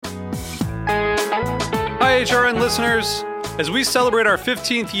HRN listeners. As we celebrate our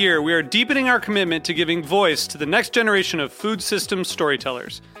 15th year, we are deepening our commitment to giving voice to the next generation of food systems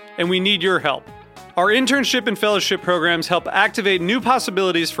storytellers, and we need your help. Our internship and fellowship programs help activate new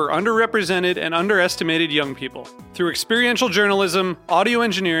possibilities for underrepresented and underestimated young people through experiential journalism, audio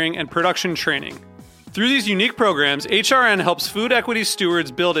engineering, and production training. Through these unique programs, HRN helps food equity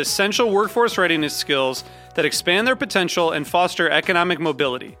stewards build essential workforce readiness skills that expand their potential and foster economic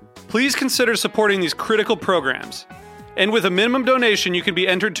mobility. Please consider supporting these critical programs. And with a minimum donation, you can be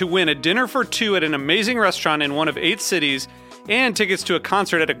entered to win a dinner for two at an amazing restaurant in one of 8 cities and tickets to a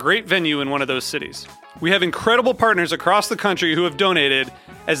concert at a great venue in one of those cities. We have incredible partners across the country who have donated,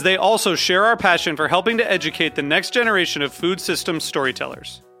 as they also share our passion for helping to educate the next generation of food systems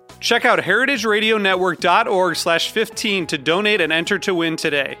storytellers. Check out heritageradionetwork.org/15 to donate and enter to win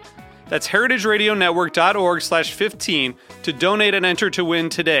today. That's heritageradionetwork.org/15 to donate and enter to win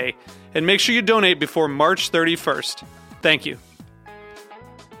today. And make sure you donate before March 31st. Thank you.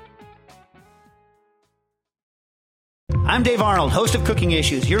 I'm Dave Arnold, host of Cooking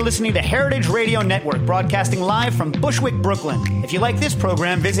Issues. You're listening to Heritage Radio Network, broadcasting live from Bushwick, Brooklyn. If you like this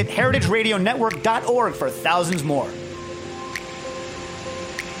program, visit heritageradionetwork.org for thousands more.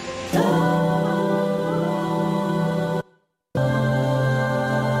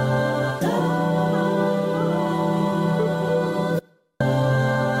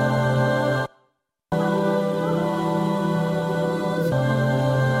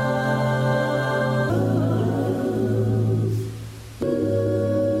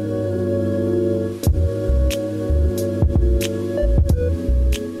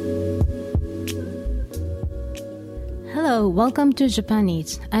 Welcome to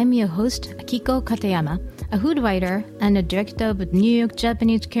Japanese. I'm your host, Akiko Katayama, a food writer and a director of the New York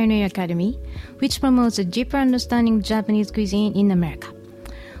Japanese Culinary Academy, which promotes a deeper understanding of Japanese cuisine in America.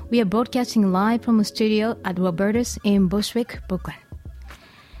 We are broadcasting live from a studio at Roberta's in Bushwick, Brooklyn.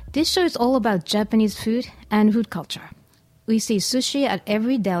 This show is all about Japanese food and food culture. We see sushi at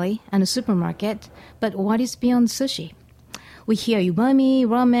every deli and supermarket, but what is beyond sushi? We hear umami,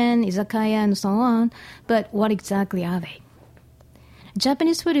 ramen, izakaya, and so on, but what exactly are they?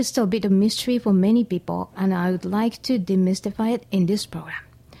 Japanese food is still a bit of mystery for many people, and I would like to demystify it in this program.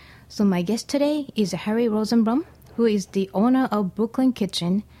 So my guest today is Harry Rosenblum, who is the owner of Brooklyn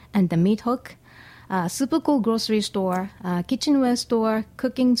Kitchen and the Meat Hook, a super cool grocery store, a kitchenware store,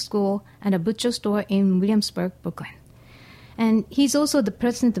 cooking school, and a butcher store in Williamsburg, Brooklyn. And he's also the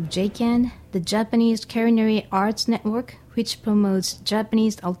president of JCAN, the Japanese Culinary Arts Network, which promotes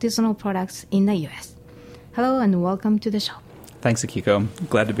Japanese artisanal products in the U.S. Hello and welcome to the show. Thanks, Akiko.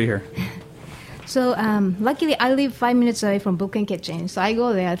 Glad to be here. So, luckily, I live 5 minutes away from Brooklyn Kitchen, so I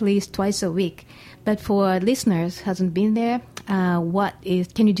go there at least twice a week. But for listeners who hasn't been there,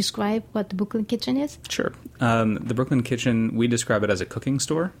 can you describe what the Brooklyn Kitchen is? Sure. The Brooklyn Kitchen, we describe it as a cooking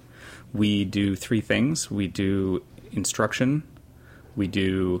store. We do 3 things. We do instruction, we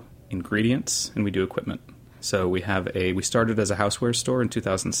do ingredients, and we do equipment. So we started as a houseware store in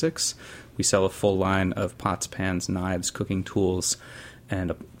 2006. We sell a full line of pots, pans, knives, cooking tools,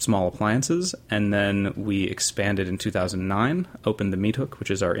 and small appliances. And then we expanded in 2009, opened the Meat Hook, which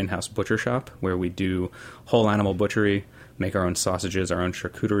is our in-house butcher shop, where we do whole animal butchery, make our own sausages, our own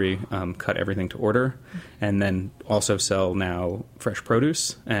charcuterie, cut everything to order, and then also sell now fresh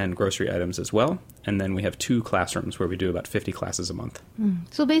produce and grocery items as well. And then we have 2 classrooms where we do about 50 classes a month.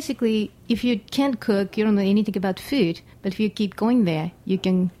 So basically, if you can't cook, you don't know anything about food, but if you keep going there, you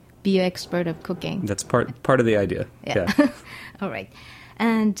can be an expert of cooking. That's part of the idea. Yeah. All right.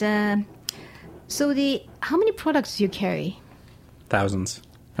 And so how many products do you carry? Thousands.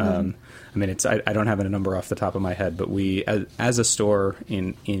 I don't have a number off the top of my head, but we, as a store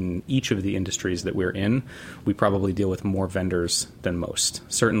in each of the industries that we're in, we probably deal with more vendors than most.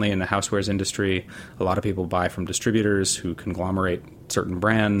 Certainly in the housewares industry, a lot of people buy from distributors who conglomerate certain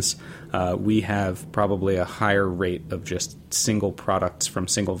brands. We have probably a higher rate of just single products from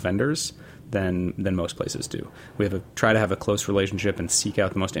single vendors than most places do. We try to have a close relationship and seek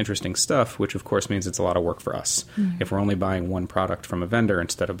out the most interesting stuff, which of course means it's a lot of work for us. If we're only buying one product from a vendor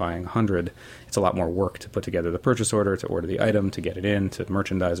instead of buying 100, it's a lot more work to put together the purchase order, to order the item, to get it in, to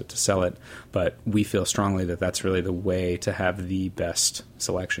merchandise it, to sell it. But we feel strongly that that's really the way to have the best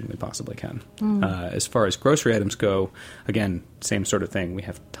selection we possibly can. As far as grocery items go, again, same sort of thing. We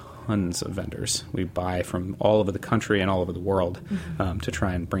have tons of vendors. We buy from all over the country and all over the world to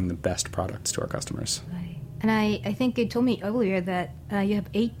try and bring the best products to our customers. Right. And I think you told me earlier that you have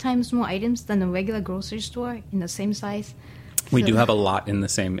 8 times more items than a regular grocery store in the same size. We do have a lot in the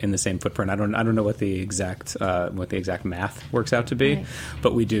same footprint. I don't know what the exact math works out to be, right.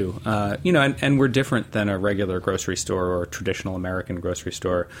 but we do. And we're different than a regular grocery store or a traditional American grocery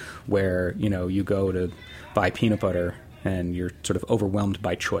store, where you go to buy peanut butter and you're sort of overwhelmed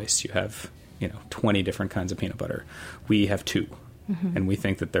by choice. You have 20 different kinds of peanut butter. We have 2, and we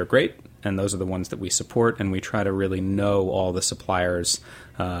think that they're great. And those are the ones that we support, and we try to really know all the suppliers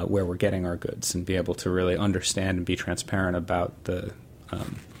where we're getting our goods and be able to really understand and be transparent about the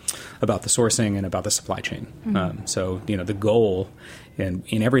sourcing and about the supply chain. So the goal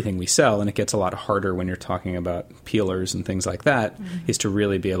in everything we sell, and it gets a lot harder when you're talking about peelers and things like that, is to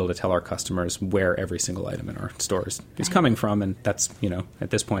really be able to tell our customers where every single item in our stores is coming from, and that's at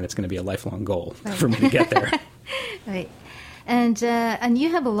this point it's going to be a lifelong goal for me to get there. Right. And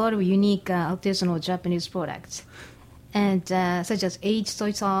you have a lot of unique artisanal Japanese products, and such as aged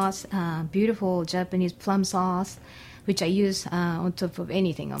soy sauce, beautiful Japanese plum sauce, which I use on top of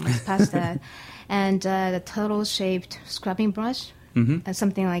anything, almost pasta, and the turtle-shaped scrubbing brush,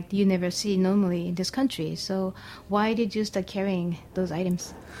 something like you never see normally in this country. So why did you start carrying those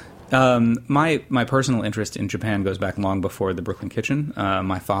items? My personal interest in Japan goes back long before the Brooklyn Kitchen.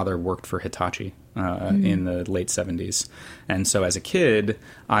 My father worked for Hitachi in the late 70s. And so as a kid,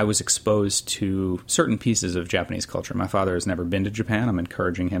 I was exposed to certain pieces of Japanese culture. My father has never been to Japan. I'm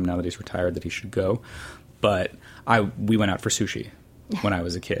encouraging him now that he's retired that he should go. But we went out for sushi when I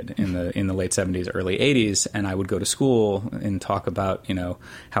was a kid in the late 70s, early 80s, and I would go to school and talk about, how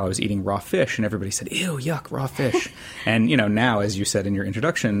I was eating raw fish, and everybody said, ew, yuck, raw fish. And, now, as you said in your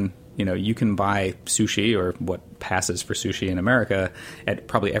introduction, you can buy sushi, or what passes for sushi in America, at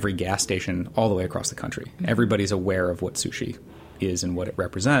probably every gas station all the way across the country. Everybody's aware of what sushi is and what it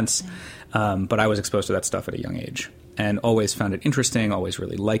represents. But I was exposed to that stuff at a young age and always found it interesting, always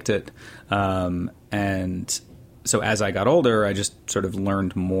really liked it. And so as I got older, I just sort of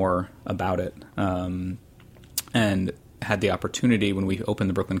learned more about it, and had the opportunity when we opened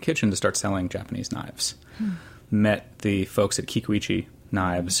the Brooklyn Kitchen to start selling Japanese knives. Met the folks at Kikuichi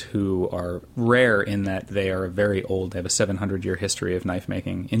Knives, who are rare in that they are very old. They have a 700-year history of knife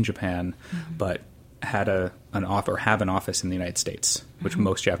making in Japan, but had have an office in the United States, which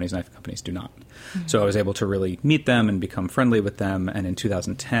most Japanese knife companies do not. So I was able to really meet them and become friendly with them, and in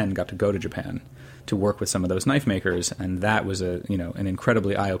 2010 got to go to Japan to work with some of those knife makers, and that was an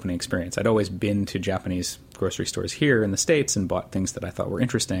incredibly eye-opening experience. I'd always been to Japanese grocery stores here in the States and bought things that I thought were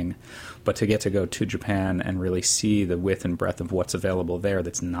interesting, but to get to go to Japan and really see the width and breadth of what's available there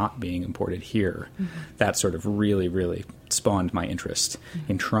that's not being imported here, that sort of really, really spawned my interest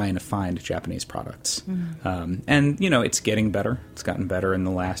in trying to find Japanese products. And, it's getting better. It's gotten better in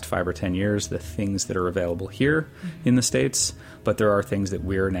the last 5 or 10 years, the things that are available here in the States, but there are things that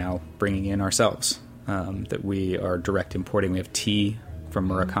we're now bringing in ourselves, that we are direct importing. We have tea from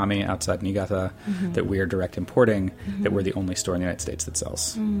Murakami outside Niigata that we are direct importing, that we're the only store in the United States that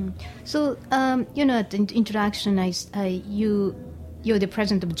sells. So, at the introduction, you're the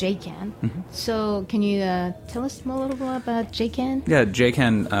president of JCAN. So can you tell us more a little bit about JCAN? Yeah,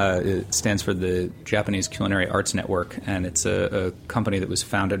 JCAN stands for the Japanese Culinary Arts Network, and it's a company that was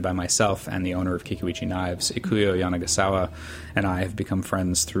founded by myself and the owner of Kikuichi Knives, Ikuyo Yanagasawa, and I have become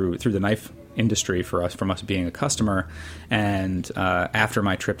friends through the knife industry from us being a customer. And after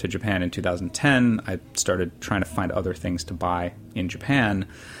my trip to Japan in 2010, I started trying to find other things to buy in Japan.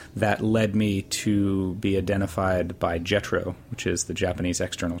 That led me to be identified by JETRO, which is the Japanese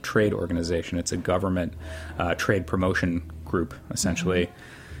External Trade Organization. It's a government trade promotion group, essentially,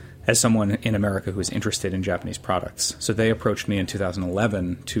 as someone in America who is interested in Japanese products. So they approached me in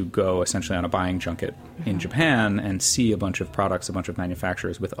 2011 to go essentially on a buying junket in Japan and see a bunch of products, a bunch of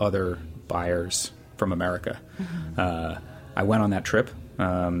manufacturers with other buyers from America. I went on that trip.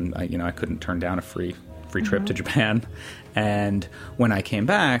 I couldn't turn down a free trip to Japan. And when I came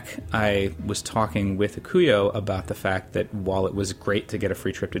back, I was talking with Ikuyo about the fact that while it was great to get a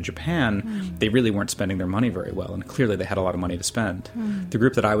free trip to Japan, they really weren't spending their money very well, and clearly they had a lot of money to spend. The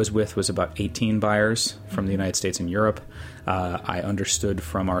group that I was with was about 18 buyers from the United States and Europe. I understood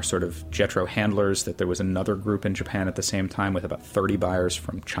from our sort of JETRO handlers that there was another group in Japan at the same time with about 30 buyers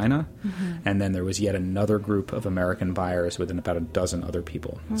from China, and then there was yet another group of American buyers with about a dozen other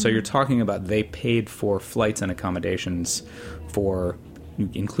people. So you're talking about they paid for flights and accommodations for,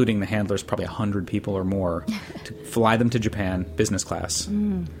 including the handlers, probably 100 people or more, to fly them to Japan, business class,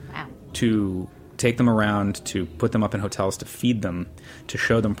 to take them around, to put them up in hotels, to feed them, to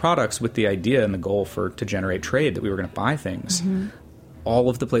show them products with the idea and the goal to generate trade, that we were going to buy things. all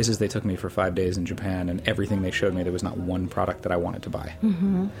of the places they took me for 5 days in Japan and everything they showed me, there was not one product that I wanted to buy.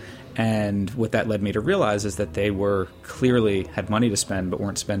 And what that led me to realize is that they were clearly had money to spend but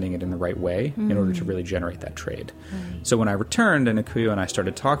weren't spending it in the right way in order to really generate that trade. So when I returned and Ikuyo and I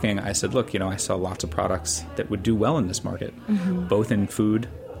started talking, I said, look, I saw lots of products that would do well in this market, both in food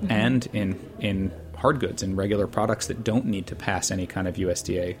and in hard goods, in regular products that don't need to pass any kind of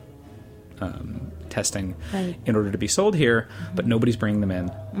USDA testing in order to be sold here, but nobody's bringing them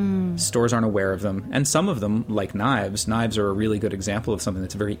in. Stores aren't aware of them. And some of them, like knives are a really good example of something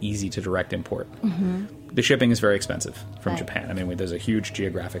that's very easy to direct import. The shipping is very expensive from Japan. I mean, there's a huge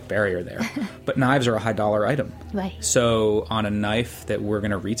geographic barrier there. But knives are a high dollar item. So on a knife that we're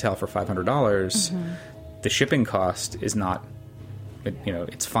going to retail for $500, the shipping cost is not...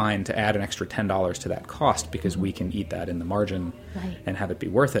 it's fine to add an extra $10 to that cost because we can eat that in the margin and have it be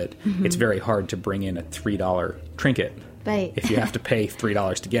worth it. It's very hard to bring in a $3 trinket if you have to pay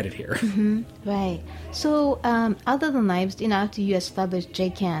 $3 to get it here. So other than knives, after you established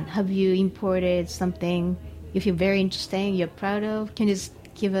JCAN, have you imported something you feel very interesting, you're proud of? Can you just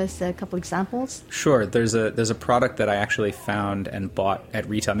give us a couple examples? Sure. There's a product that I actually found and bought at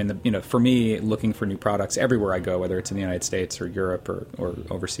retail. I mean, for me, looking for new products everywhere I go, whether it's in the United States or Europe or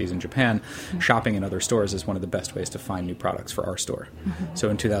overseas in Japan, shopping in other stores is one of the best ways to find new products for our store. So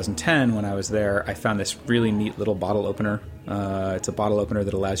in 2010, when I was there, I found this really neat little bottle opener. It's a bottle opener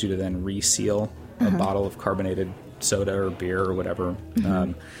that allows you to then reseal a bottle of carbonated soda or beer or whatever,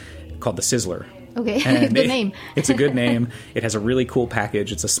 called the Sizzler. Okay, good name. It's a good name. It has a really cool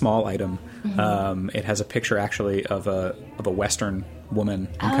package. It's a small item. It has a picture, actually, of a Western woman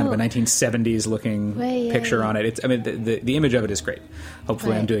in kind of a 1970s looking picture on it. The image of it is great.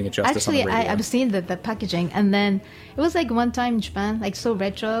 Hopefully I'm doing it justice on the radio. I've seen the packaging, and then it was like one time in Japan, like so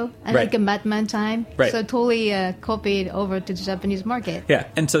retro, and like a Batman time. So totally copied over to the Japanese market. Yeah,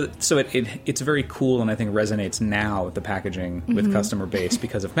 and so it's very cool, and I think resonates now with the packaging with customer base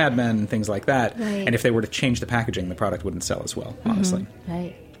because of Mad Men and things like that. And if they were to change the packaging, the product wouldn't sell as well, honestly.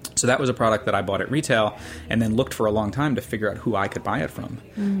 So that was a product that I bought at retail and then looked for a long time to figure out who I could buy it from.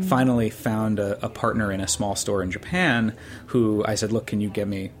 Finally found a partner in a small store in Japan who I said, look, can you give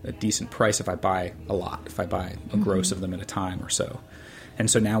me a decent price if I buy a lot, if I buy a gross of them at a time or so? And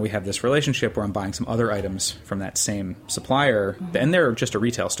so now we have this relationship where I'm buying some other items from that same supplier, and they're just a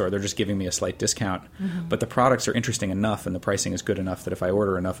retail store. They're just giving me a slight discount. But the products are interesting enough and the pricing is good enough that if I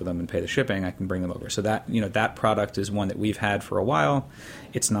order enough of them and pay the shipping, I can bring them over. So that, that product is one that we've had for a while.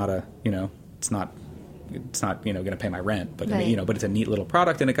 It's not it's not going to pay my rent, but but it's a neat little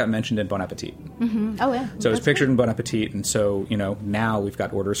product, and it got mentioned in Bon Appetit. So it was pictured in Bon Appetit, and so now we've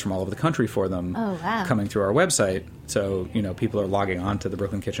got orders from all over the country for them coming through our website. So people are logging on to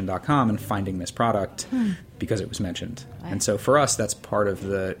thebrooklynkitchen.com and finding this product because it was mentioned. And so for us, that's part of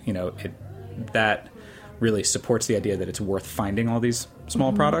the that really supports the idea that it's worth finding all these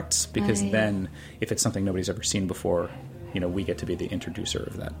small products, because then if it's something nobody's ever seen before, we get to be the introducer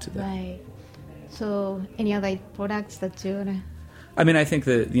of that to them. So, any other products that you want to... I mean, I think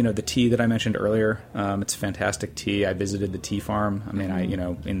the tea that I mentioned earlier, it's fantastic tea. I visited the tea farm. I mean,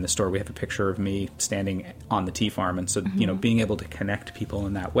 in the store we have a picture of me standing on the tea farm, and so being able to connect people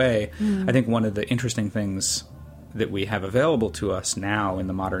in that way, I think one of the interesting things that we have available to us now in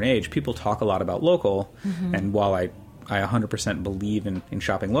the modern age, people talk a lot about local, and while I 100% believe in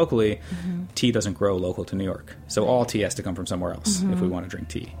shopping locally, tea doesn't grow local to New York. So all tea has to come from somewhere else if we want to drink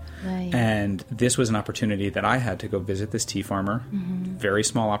tea. And this was an opportunity that I had to go visit this tea farmer. Very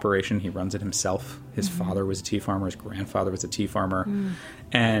small operation. He runs it himself. His father was a tea farmer. His grandfather was a tea farmer.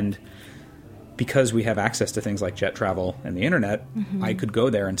 And because we have access to things like jet travel and the internet, I could go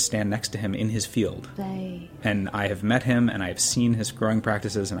there and stand next to him in his field. And I have met him, and I have seen his growing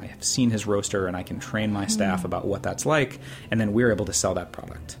practices, and I have seen his roaster, and I can train my staff about what that's like, and then we're able to sell that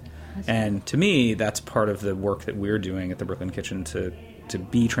product. And to me, that's part of the work that we're doing at the Brooklyn Kitchen, to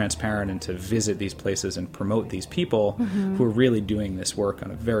be transparent and to visit these places and promote these people who are really doing this work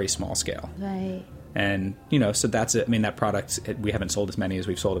on a very small scale. And, so that's it. I mean, that product, we haven't sold as many as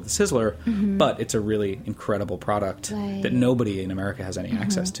we've sold of the Sizzler, but it's a really incredible product that nobody in America has any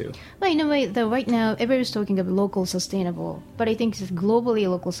access to. Well, in a way, right now, everybody's talking about local sustainable, but I think it's globally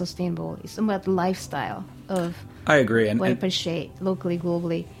local sustainable. It's about the lifestyle of... I agree, and what I appreciate locally,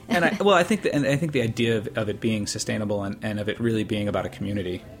 globally. And I think the idea of it being sustainable and of it really being about a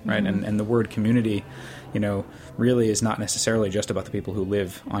community, right? And the word community, really is not necessarily just about the people who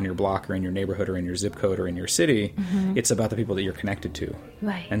live on your block or in your neighborhood or in your zip code or in your city. It's about the people that you're connected to.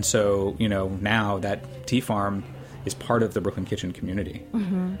 And so, now that tea farm is part of the Brooklyn Kitchen community,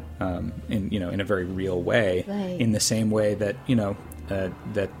 in a very real way. In the same way that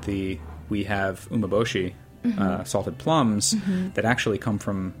we have umeboshi, salted plums, that actually come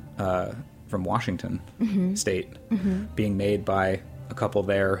from Washington State, being made by a couple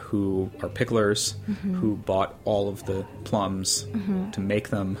there who are picklers, who bought all of the plums to make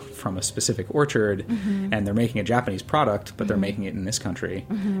them from a specific orchard, and they're making a Japanese product, but they're making it in this country,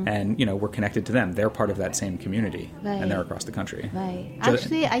 and we're connected to them. They're part of that same community, and they're across the country. Right.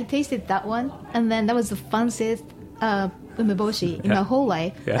 Actually, I tasted that one, and then that was the fanciest umeboshi in my whole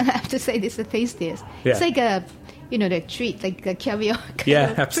life. Yeah. And I have to say, this is the tastiest. Yeah. It's like a the treat, like a caviar.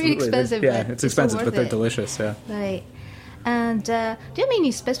 Yeah, absolutely. Pretty expensive. It's expensive, so but they're it. delicious. Yeah. Right. And do you have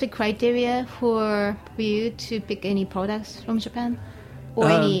any specific criteria for you to pick any products from Japan, or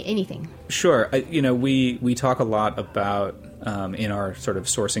anything? Sure. We talk a lot about in our sort of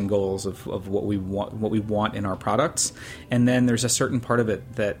sourcing goals of what we want in our products, and then there's a certain part of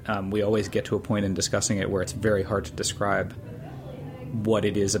it that we always get to a point in discussing it where it's very hard to describe what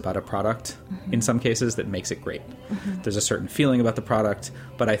it is about a product in some cases that makes it great. There's a certain feeling about the product,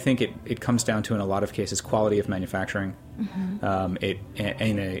 but I think it comes down to, in a lot of cases, quality of manufacturing. In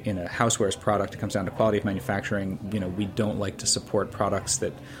a housewares product, it comes down to quality of manufacturing. We don't like to support products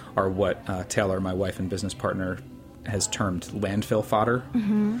that are what Taylor, my wife and business partner, has termed landfill fodder.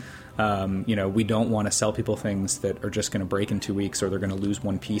 We don't want to sell people things that are just going to break in 2 weeks, or they're going to lose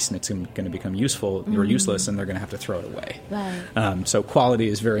one piece and it's going to become useful or useless, and they're going to have to throw it away. Right. So quality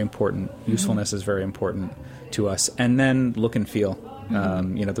is very important. Usefulness is very important to us. And then look and feel.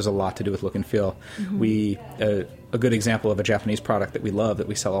 There's a lot to do with look and feel. A good example of a Japanese product that we love, that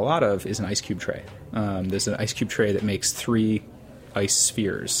we sell a lot of, is an ice cube tray. There's an ice cube tray that makes 3 ice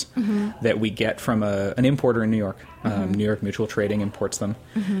spheres that we get from an importer in New York. New York Mutual Trading imports them,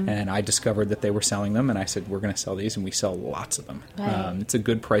 and I discovered that they were selling them, and I said, we're going to sell these, and we sell lots of them. Right. It's a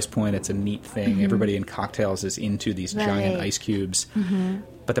good price point. It's a neat thing. Everybody in cocktails is into these giant ice cubes.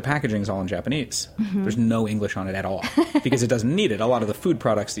 But the packaging is all in Japanese. There's no English on it at all because it doesn't need it. A lot of the food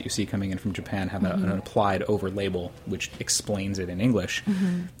products that you see coming in from Japan have an applied over label which explains it in English.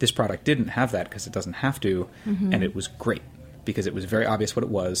 This product didn't have that because it doesn't have to, and it was great because it was very obvious what it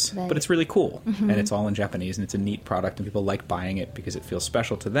was, but it's really cool, and it's all in Japanese, and it's a neat product, and people like buying it because it feels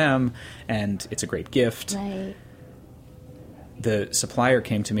special to them, and it's a great gift. Right. The supplier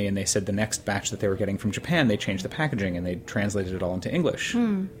came to me and they said the next batch that they were getting from Japan, they changed the packaging and they translated it all into English.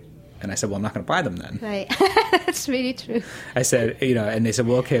 And I said, well, I'm not going to buy them then. Right. That's really true. I said, and they said,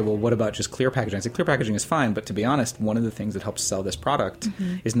 well, okay, well, what about just clear packaging? I said, clear packaging is fine, but to be honest, one of the things that helps sell this product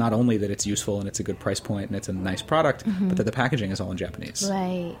is not only that it's useful and it's a good price point and it's a nice product, but that the packaging is all in Japanese.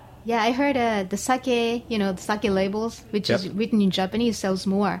 Right. Yeah, I heard the sake, the sake labels, which is written in Japanese, sells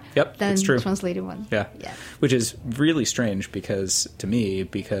more than it's true. Translated ones. Yeah. Which is really strange because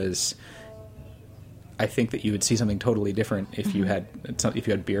I think that you would see something totally different if you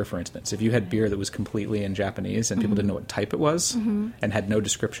had beer, for instance. If you had beer that was completely in Japanese and people didn't know what type it was and had no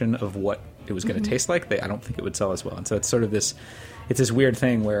description of what it was going to taste like, I don't think it would sell as well. And so it's sort of this weird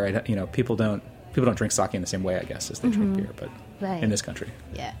thing where people don't drink sake in the same way, I guess, as they drink beer, but in this country.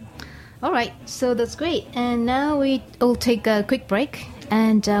 Yeah. All right, so that's great. And now we'll take a quick break.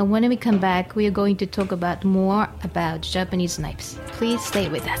 And when we come back, we are going to talk more about Japanese knives. Please stay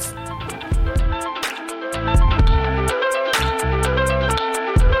with us.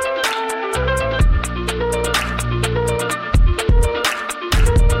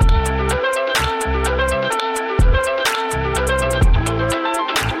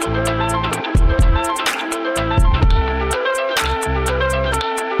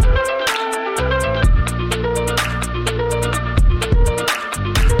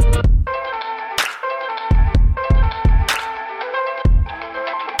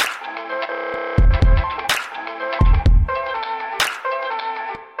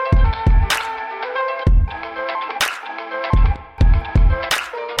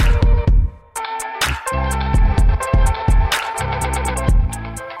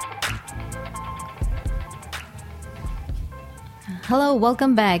 Hello,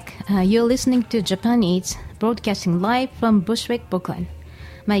 welcome back. You're listening to Japan Eats, broadcasting live from Bushwick, Brooklyn.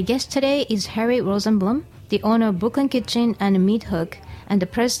 My guest today is Harry Rosenblum, the owner of Brooklyn Kitchen and Meat Hook, and the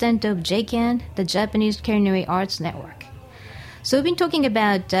president of JCAN, the Japanese Culinary Arts Network. So we've been talking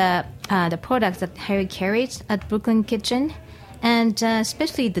about the products that Harry carries at Brooklyn Kitchen, and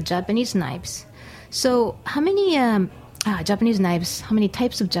especially the Japanese knives. So how many Japanese knives, how many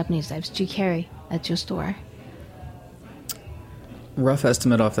types of Japanese knives do you carry at your store? Rough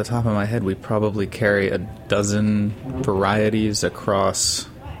estimate off the top of my head, we probably carry a dozen varieties across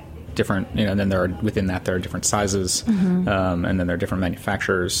different, and then within that there are different sizes, and then there are different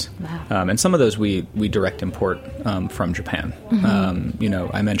manufacturers. Wow. And some of those we direct import from Japan.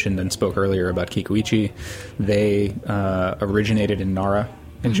 I mentioned and spoke earlier about Kikuichi. They originated in Nara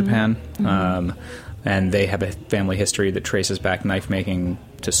in Japan. And they have a family history that traces back knife making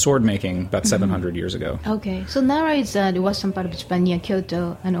to sword making about 700 years ago. Okay, so Nara is the western part of Japan near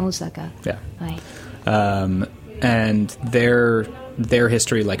Kyoto and Osaka. Yeah. Right. And their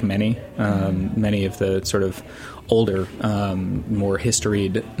history, like many of the sort of older, more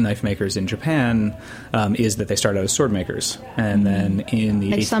historied knife makers in Japan, is that they started out as sword makers, and then in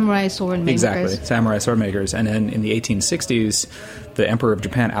the samurai sword makers. Exactly, samurai sword makers, and then in the 1860s, the Emperor of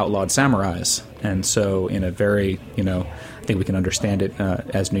Japan outlawed samurais, and so in a very, I think we can understand it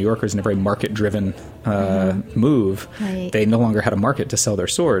as New Yorkers in a very market-driven move. Right. They no longer had a market to sell their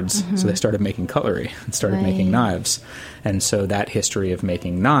swords, so they started making cutlery and started making knives. And so that history of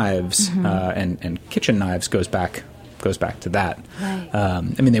making knives and kitchen knives goes back to that.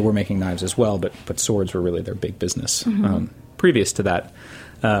 Right. They were making knives as well, but swords were really their big business. Previous to that.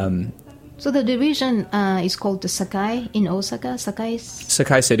 So the division is called the Sakai in Osaka. Sakai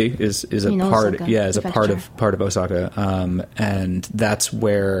City is a part, Osaka, is a part of Osaka, and that's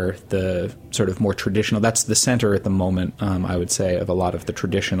where the sort of more traditional. That's the center at the moment, I would say, of a lot of the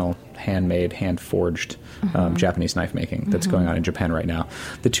traditional handmade, hand-forged Japanese knife making that's going on in Japan right now.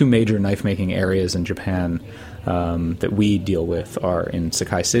 The two major knife making areas in Japan that we deal with are in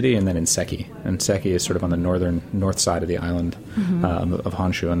Sakai City and then in Seki. And Seki is sort of on the north side of the island of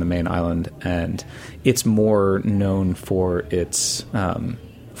Honshu, on the main island, and it's more known for its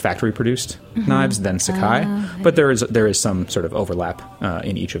factory-produced knives than Sakai, but there is some sort of overlap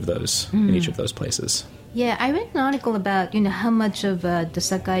in each of those places. Yeah, I read an article about how much of the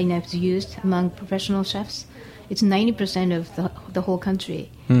Sakai knives used among professional chefs. It's 90% of the whole country.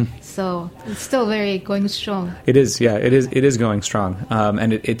 So it's still very going strong. It is, yeah. It is going strong.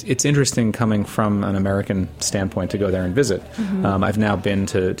 And it's interesting coming from an American standpoint to go there and visit. I've now been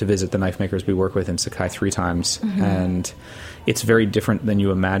to visit the knife makers we work with in Sakai 3 times, and it's very different than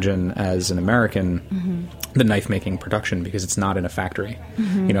you imagine as an American, the knife-making production, because it's not in a factory.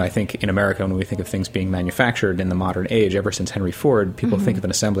 I think in America, when we think of things being manufactured in the modern age, ever since Henry Ford, people think of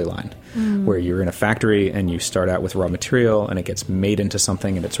an assembly line, where you're in a factory and you start out with raw material and it gets made into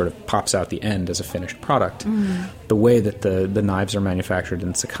something and it sort of pops out the end as a finished product. The way that the knives are manufactured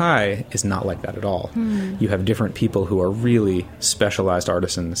in Sakai is not like that at all. You have different people who are really specialized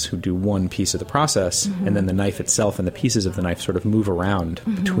artisans who do one piece of the process, and then the knife itself and the pieces of the knife sort of move around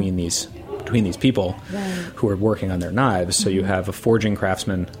between these people who are working on their knives. So you have a forging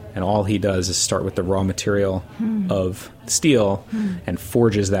craftsman, and all he does is start with the raw material of steel and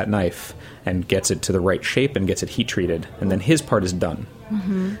forges that knife and gets it to the right shape and gets it heat treated, and then his part is done.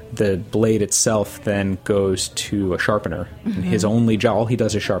 The blade itself then goes to a sharpener, and his only job, all he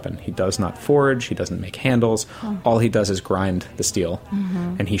does is sharpen. He does not forge, he doesn't make handles, all he does is grind the steel,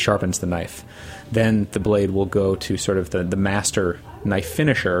 and he sharpens the knife. Then the blade will go to sort of the master knife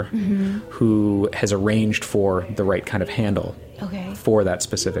finisher, who has arranged for the right kind of handle for that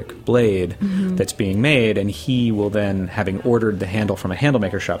specific blade that's being made, and he will then, having ordered the handle from a handle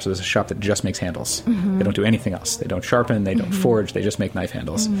maker shop, so there's a shop that just makes handles. They don't do anything else. They don't sharpen, they don't forge, they just make knife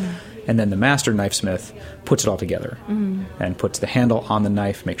handles. And then the master knifesmith puts it all together and puts the handle on the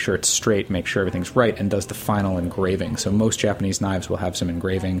knife, make sure it's straight, make sure everything's right, and does the final engraving. So most Japanese knives will have some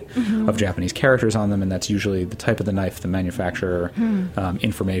engraving of Japanese characters on them, and that's usually the type of the knife, the manufacturer,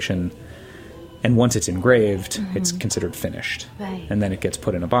 information. And once it's engraved, it's considered finished. Right. And then it gets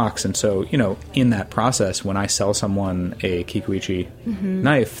put in a box. And so, in that process, when I sell someone a Kikuichi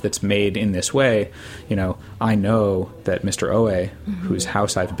knife that's made in this way, I know that Mr. Oe, whose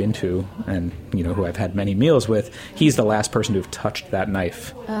house I've been to and, who I've had many meals with, he's the last person to have touched that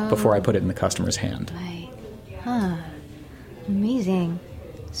knife before I put it in the customer's hand. Right. Huh. Amazing.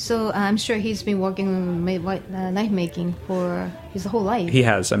 So I'm sure he's been working on knife making for his whole life. He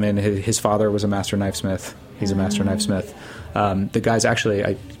has. I mean, his father was a master knifesmith. He's a master knifesmith. The guy's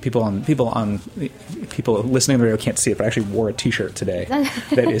actually people listening to the radio can't see it, but I actually wore a T-shirt today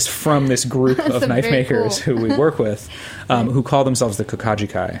that is from this group of knife makers who we work with, who call themselves the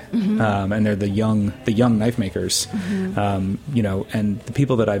Kokajikai, and they're the young knife makers. And the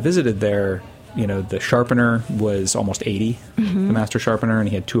people that I visited there. The sharpener was almost 80, the master sharpener, and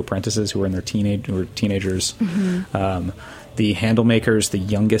he had 2 apprentices who were in their teenagers. The handle makers, the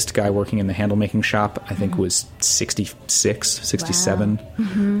youngest guy working in the handle making shop, I think was 66, 67.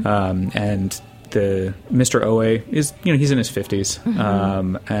 And the Mr. Oe is, he's in his 50s.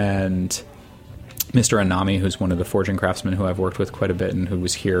 And Mr. Anami, who's one of the forging craftsmen who I've worked with quite a bit and who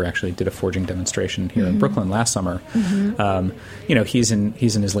was here, actually did a forging demonstration here in Brooklyn last summer. He's in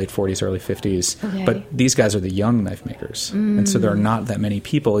his late 40s, early 50s, but these guys are the young knife makers. And so there are not that many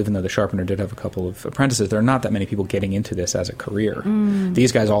people, even though the sharpener did have a couple of apprentices, there are not that many people getting into this as a career.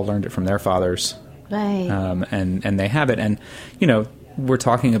 These guys all learned it from their fathers. Right. And they have it. And, we're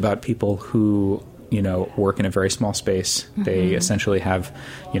talking about people who, work in a very small space. They essentially have,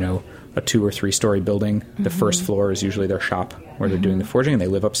 a 2 or 3 story building. The first floor is usually their shop where they're doing the forging, and they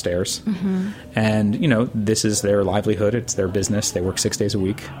live upstairs. And, this is their livelihood. It's their business. They work 6 days a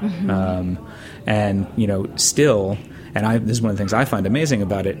week. Still, and this is one of the things I find amazing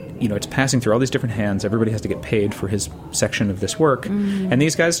about it, it's passing through all these different hands. Everybody has to get paid for his section of this work. And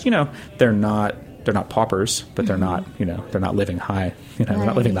these guys, they're not paupers, but they're not, they're not living high, they're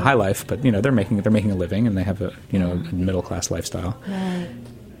not living the high life, but, they're making a living, and they have a middle class lifestyle. Right.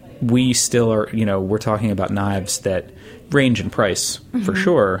 We still are, we're talking about knives that range in price for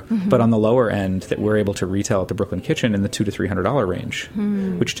sure, but on the lower end that we're able to retail at the Brooklyn Kitchen in the $200 to $300 range,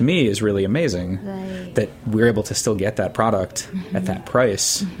 which to me is really amazing that we're able to still get that product at that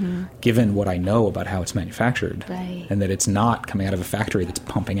price, given what I know about how it's manufactured, and that it's not coming out of a factory that's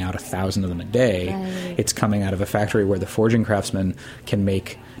pumping out 1,000 of them a day. It's coming out of a factory where the forging craftsman can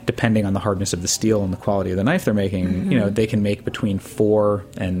make, depending on the hardness of the steel and the quality of the knife they're making, they can make between 4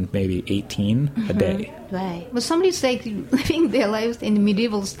 and maybe 18 a day. Right. But somebody's like living their lives in the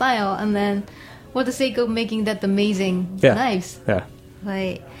medieval style, and then for the sake of making that amazing knives. Yeah.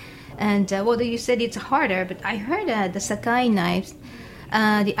 Right. And you said it's harder, but I heard the Sakai knives,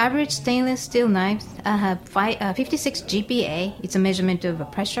 the average stainless steel knives have 56 GPa. It's a measurement of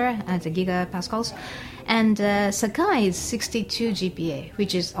pressure at the gigapascals. And Sakai is 62 GPa,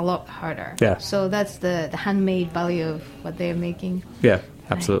 which is a lot harder. Yeah. So that's the handmade value of what they're making. Yeah,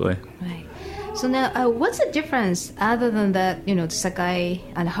 absolutely. Right. So now, what's the difference other than that, the Sakai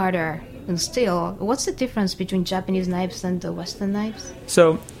and harder and steel? What's the difference between Japanese knives and the Western knives?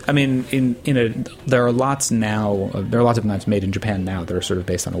 So, I mean, there are lots now. There are lots of knives made in Japan now that are sort of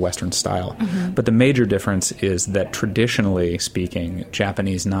based on a Western style. But the major difference is that traditionally speaking,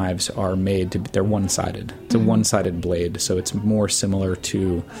 Japanese knives are they're one-sided. It's a one-sided blade, so it's more similar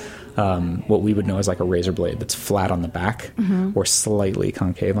to what we would know as like a razor blade that's flat on the back or slightly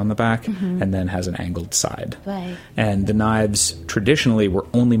concave on the back and then has an angled side. Right. And the knives traditionally were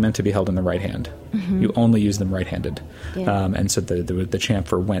only meant to be held in the right hand. You only use them right-handed. Yeah. And so the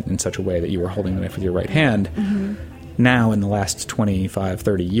chamfer went in such a way that you were holding the knife with your right hand. Now, in the last 25,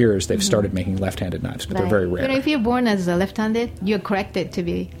 30 years, they've started making left-handed knives, but they're very rare. If you're born as a left-handed, you're corrected to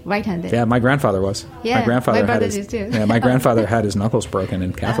be right-handed. Yeah, my grandfather was. Yeah, my grandfather my brother had his, did too. Yeah, my grandfather had his knuckles broken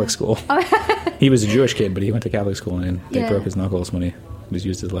in Catholic school. He was a Jewish kid, but he went to Catholic school, and they broke his knuckles when he was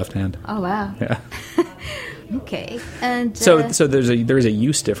used his left hand. Oh, wow. Yeah. Okay, and so there is a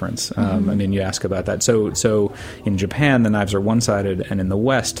use difference. I mean, you ask about that. So in Japan, the knives are one-sided, and in the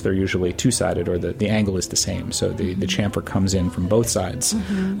West, they're usually two-sided, or the angle is the same. So the chamfer comes in from both sides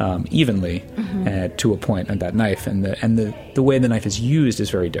evenly to a point on that knife, and the way the knife is used is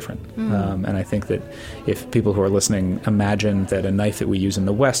very different. And I think that if people who are listening imagine that a knife that we use in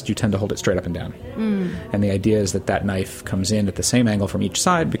the West, you tend to hold it straight up and down, and the idea is that knife comes in at the same angle from each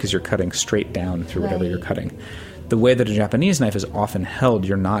side because you're cutting straight down through whatever you're cutting. The way that a Japanese knife is often held,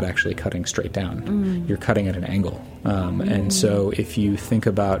 you're not actually cutting straight down. You're cutting at an angle. And so if you think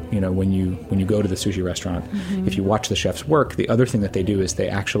about, when you go to the sushi restaurant, if you watch the chefs work, the other thing that they do is they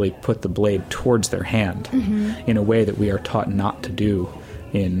actually put the blade towards their hand in a way that we are taught not to do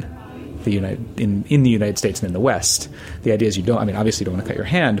in the United States and in the West. The idea is obviously you don't want to cut your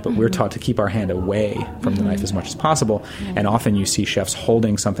hand, but we're taught to keep our hand away from the knife as much as possible. And often you see chefs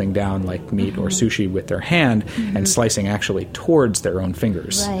holding something down like meat or sushi with their hand and slicing actually towards their own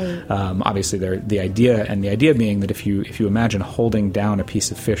fingers. Right. Obviously the idea being that if you imagine holding down a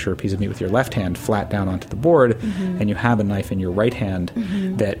piece of fish or a piece of meat with your left hand flat down onto the board and you have a knife in your right hand,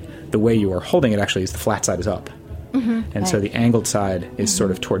 that the way you are holding it actually is the flat side is up. And so the angled side is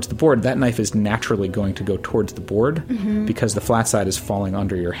sort of towards the board. That knife is naturally going to go towards the board because the flat side is falling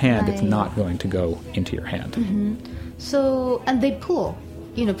under your hand. It's not going to go into your hand. So, and they pull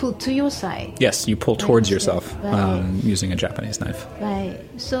to your side. Yes, you pull towards yourself using a Japanese knife. Right.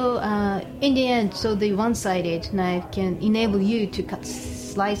 So, in the end, the one-sided knife can enable you to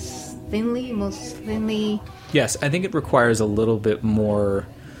slice most thinly. Yes, I think it requires a little bit more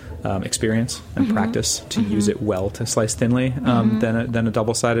experience and practice to use it well to slice thinly than a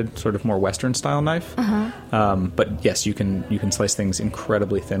double-sided, sort of more Western style knife. But yes, you can slice things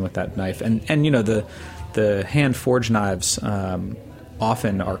incredibly thin with that knife. And the hand forged knives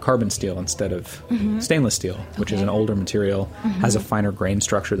often are carbon steel instead of stainless steel, which is an older material, has a finer grain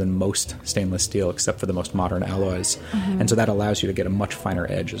structure than most stainless steel, except for the most modern alloys. And so that allows you to get a much finer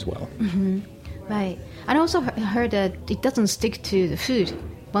edge as well. Right. And I also heard that it doesn't stick to the food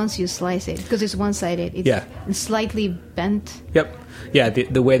once you slice it, because it's one-sided. It's slightly bent. Yep. Yeah,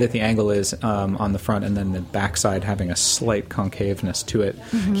 the way that the angle is on the front and then the backside having a slight concaveness to it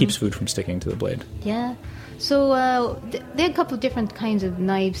keeps food from sticking to the blade. Yeah. So there are a couple of different kinds of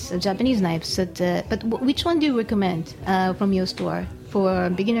knives, Japanese knives. But which one do you recommend from your store for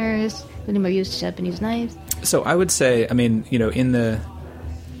beginners who never used Japanese knives? So I would say, I mean,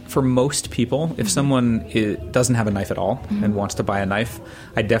 for most people, if someone doesn't have a knife at all and wants to buy a knife,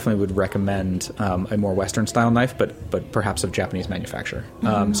 I definitely would recommend a more Western-style knife, but perhaps of Japanese manufacture.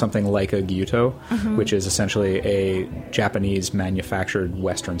 Something like a gyuto, which is essentially a Japanese-manufactured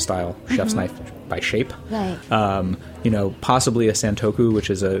Western-style chef's knife by shape. Right. Possibly a santoku,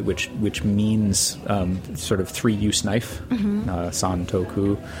 which means sort of three-use knife,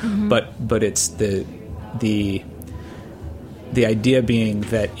 santoku. But it's the idea being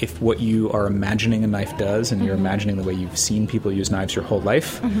that if what you are imagining a knife does, and you're imagining the way you've seen people use knives your whole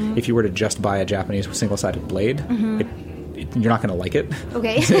life, if you were to just buy a Japanese single-sided blade, you're not going to like it.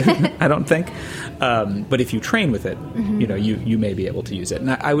 Okay. I don't think. But if you train with it, you may be able to use it.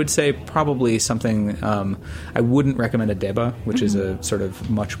 And I would say probably something, I wouldn't recommend a deba, which is a sort of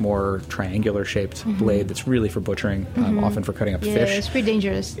much more triangular-shaped blade that's really for butchering, often for cutting up fish. Yeah, it's pretty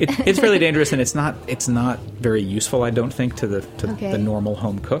dangerous. It's really dangerous, and it's not very useful, I don't think, to the normal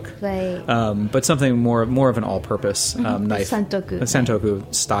home cook. Right. But something more of an all-purpose knife. A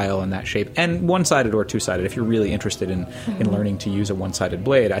santoku style in that shape. And one-sided or two-sided, if you're really interested in learning to use a one-sided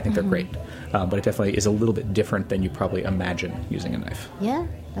blade, I think they're great. But it definitely is a little bit different than you probably imagine using a knife. Yeah,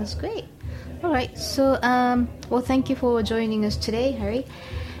 that's great. All right. So, thank you for joining us today, Harry.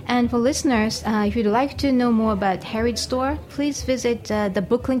 And for listeners, if you'd like to know more about Heritage Store, please visit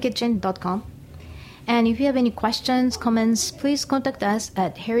thebooklinkitchen.com. And if you have any questions, comments, please contact us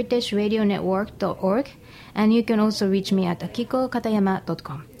at heritageradionetwork.org. And you can also reach me at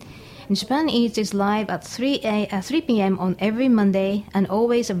akikokatayama.com. Japan Eats is live at 3 p.m. on every Monday and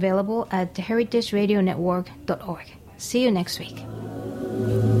always available at heritageradionetwork.org. See you next week.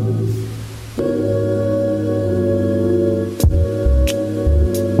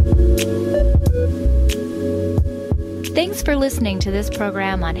 Thanks for listening to this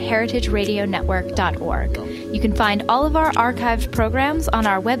program on heritageradionetwork.org. You can find all of our archived programs on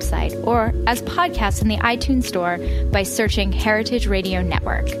our website or as podcasts in the iTunes Store by searching Heritage Radio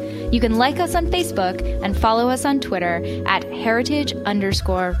Network. You can like us on Facebook and follow us on Twitter at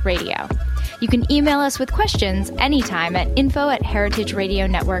heritage_radio. You can email us with questions anytime at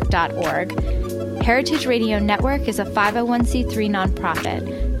info@heritageradionetwork.org. Heritage Radio Network is a 501c3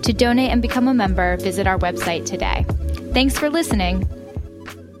 nonprofit. To donate and become a member, visit our website today. Thanks for listening.